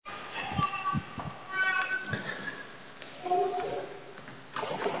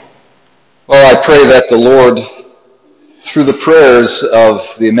I pray that the Lord, through the prayers of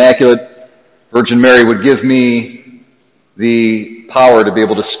the Immaculate Virgin Mary, would give me the power to be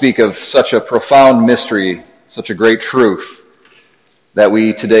able to speak of such a profound mystery, such a great truth that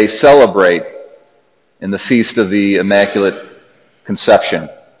we today celebrate in the feast of the Immaculate Conception.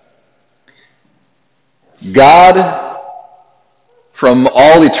 God, from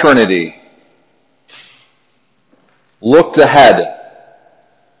all eternity, looked ahead,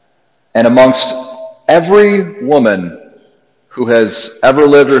 and amongst every woman who has ever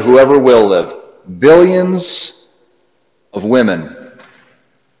lived or whoever will live, billions of women,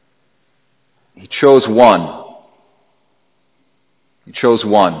 He chose one. He chose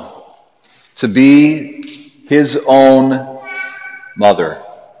one to be His own mother.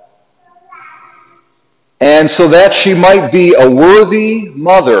 And so that she might be a worthy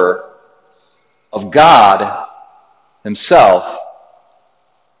mother of God Himself,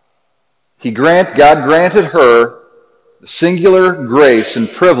 God granted her the singular grace and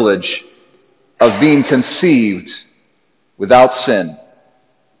privilege of being conceived without sin.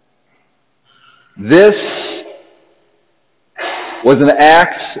 This was an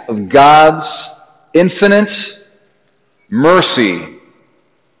act of God's infinite mercy.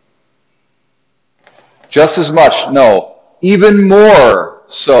 Just as much, no, even more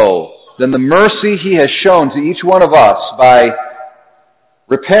so than the mercy He has shown to each one of us by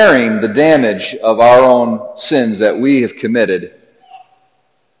repairing the damage of our own sins that we have committed.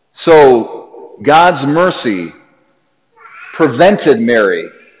 So, God's mercy prevented Mary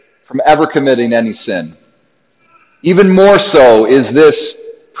from ever committing any sin. Even more so is this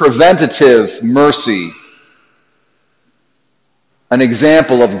preventative mercy an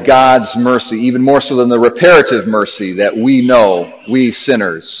example of God's mercy, even more so than the reparative mercy that we know, we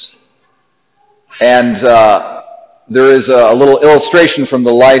sinners. And there is a little illustration from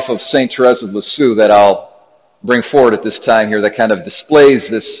the life of St. Therese of Lisieux that I'll bring forward at this time here that kind of displays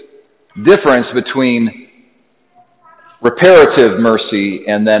this difference between reparative mercy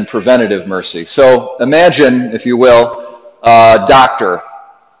and then preventative mercy. So imagine, if you will, a doctor.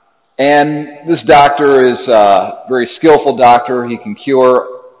 And this doctor is a very skillful doctor. He can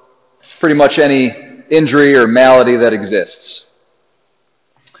cure pretty much any injury or malady that exists.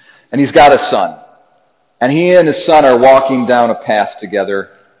 And he's got a son. And he and his son are walking down a path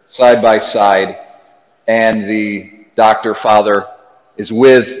together, side by side, and the doctor father is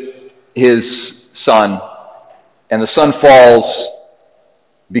with his son, and the son falls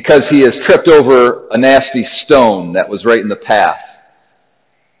because he has tripped over a nasty stone that was right in the path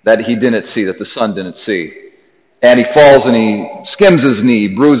that he didn't see, that the son didn't see. And he falls and he skims his knee,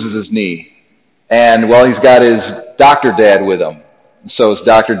 bruises his knee, and well, he's got his doctor dad with him. So his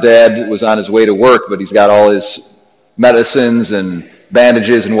doctor dad was on his way to work, but he's got all his medicines and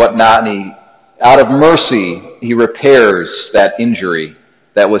bandages and whatnot, and he, out of mercy, he repairs that injury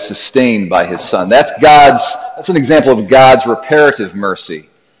that was sustained by his son. That's an example of God's reparative mercy.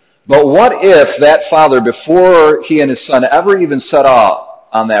 But what if that father, before he and his son ever even set off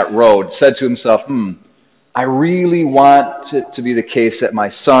on that road, said to himself, I really want it to be the case that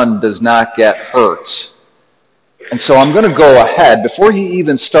my son does not get hurt. And so I'm going to go ahead, before he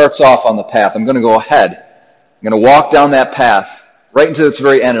even starts off on the path, I'm going to go ahead. I'm going to walk down that path right into its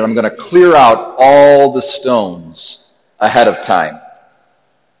very end, and I'm going to clear out all the stones ahead of time.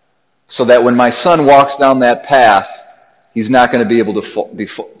 So that when my son walks down that path, he's not going to be able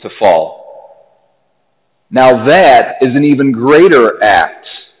to fall. Now that is an even greater act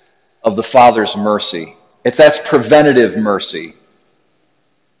of the Father's mercy. That's preventative mercy.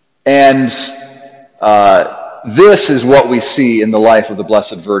 And this is what we see in the life of the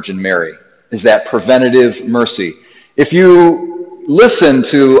Blessed Virgin Mary, is that preventative mercy. If you listen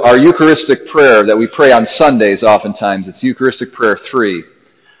to our Eucharistic prayer that we pray on Sundays oftentimes, it's Eucharistic Prayer 3,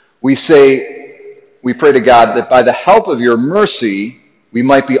 we pray to God that by the help of your mercy, we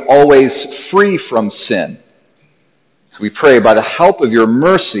might be always free from sin. So we pray, by the help of your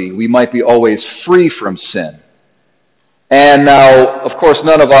mercy, we might be always free from sin. And now, of course,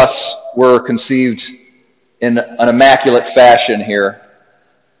 none of us were conceived in an immaculate fashion here.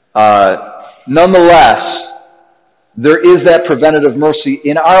 Nonetheless, there is that preventative mercy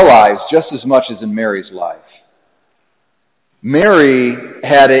in our lives just as much as in Mary's life. Mary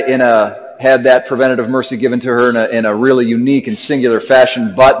had that preventative mercy given to her in a really unique and singular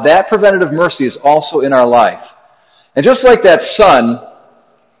fashion, but that preventative mercy is also in our life. And just like that son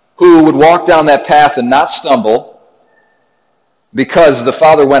who would walk down that path and not stumble because the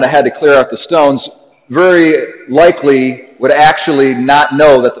father went ahead to clear out the stones, very likely would actually not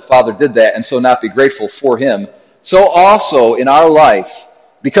know that the father did that and so not be grateful for him. So also in our life,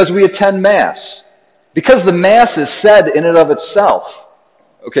 because we attend Mass, because the Mass is said in and of itself.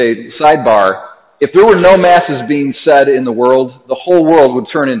 Okay, sidebar, if there were no Masses being said in the world, the whole world would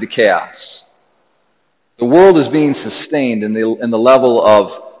turn into chaos. The world is being sustained in the level of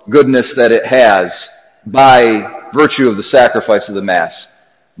goodness that it has by virtue of the sacrifice of the Mass,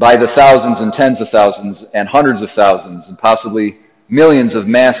 by the thousands and tens of thousands and hundreds of thousands and possibly millions of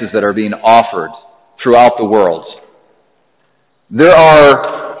Masses that are being offered throughout the world. There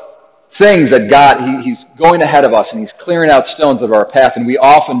are things that God, He's going ahead of us and He's clearing out stones of our path, and we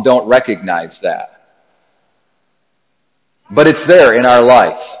often don't recognize that. But it's there in our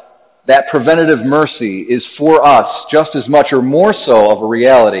life. That preventative mercy is for us just as much or more so of a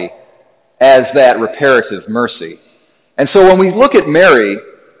reality as that reparative mercy. And so when we look at Mary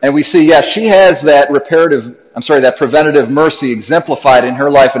and we see, yes, she has that preventative mercy exemplified in her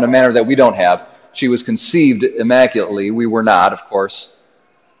life in a manner that we don't have. She was conceived immaculately. We were not, of course.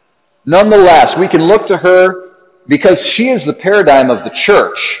 Nonetheless, we can look to her because she is the paradigm of the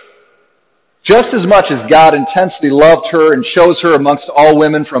church. Just as much as God intensely loved her and chose her amongst all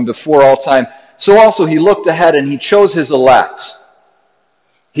women from before all time, so also He looked ahead and He chose His elect.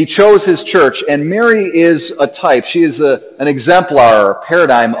 He chose His church, and Mary is a type. She is an exemplar or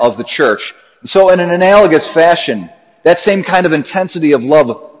paradigm of the church. So in an analogous fashion, that same kind of intensity of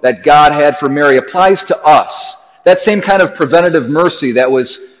love that God had for Mary applies to us. That same kind of preventative mercy that was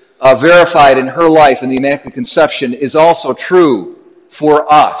verified in her life in the Immaculate Conception is also true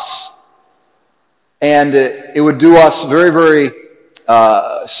for us. And it would do us very, very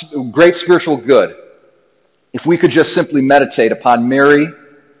great spiritual good if we could just simply meditate upon Mary,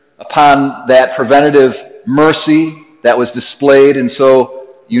 upon that preventative mercy that was displayed in so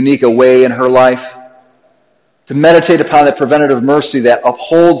unique a way in her life, to meditate upon that preventative mercy that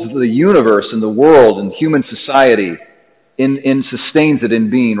upholds the universe and the world and human society and sustains it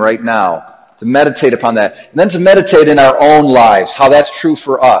in being right now. To meditate upon that. And then to meditate in our own lives, how that's true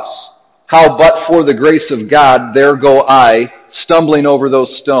for us. How but for the grace of God, there go I, stumbling over those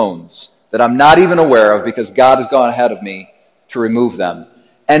stones that I'm not even aware of because God has gone ahead of me to remove them.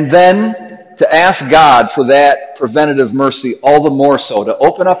 And then to ask God for that preventative mercy all the more so, to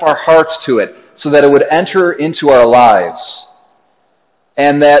open up our hearts to it so that it would enter into our lives.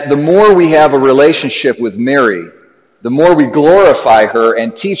 And that the more we have a relationship with Mary, the more we glorify her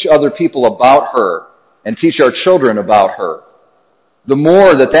and teach other people about her and teach our children about her, the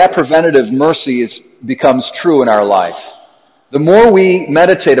more that preventative mercy becomes true in our life. The more we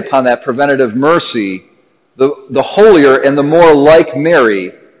meditate upon that preventative mercy, the holier and the more like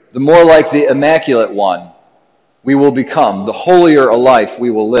Mary, the more like the Immaculate One we will become, the holier a life we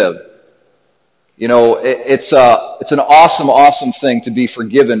will live. You know, it's an awesome, awesome thing to be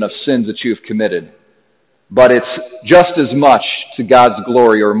forgiven of sins that you've committed. But it's just as much to God's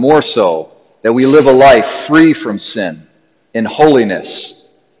glory, or more so, that we live a life free from sin in holiness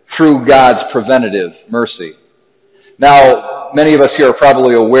through God's preventative mercy. Now, many of us here are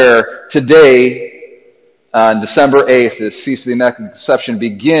probably aware, today, on December 8th, the Feast of the Immaculate Conception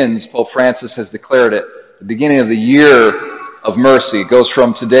begins, Pope Francis has declared it, the beginning of the year of mercy. It goes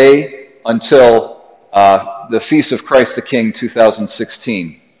from today until the Feast of Christ the King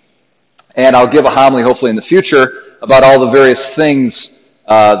 2016. And I'll give a homily hopefully in the future about all the various things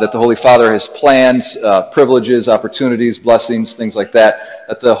that the Holy Father has planned, privileges, opportunities, blessings, things like that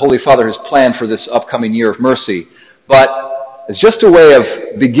the Holy Father has planned for this upcoming year of mercy. But as just a way of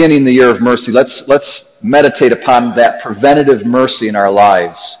beginning the year of mercy, let's meditate upon that preventative mercy in our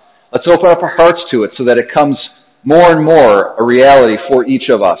lives. Let's open up our hearts to it so that it comes more and more a reality for each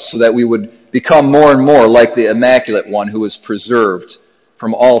of us, so that we would become more and more like the Immaculate One who was preserved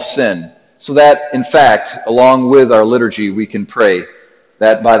from all sin. So that, in fact, along with our liturgy, we can pray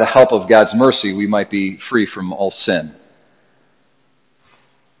that by the help of God's mercy, we might be free from all sin.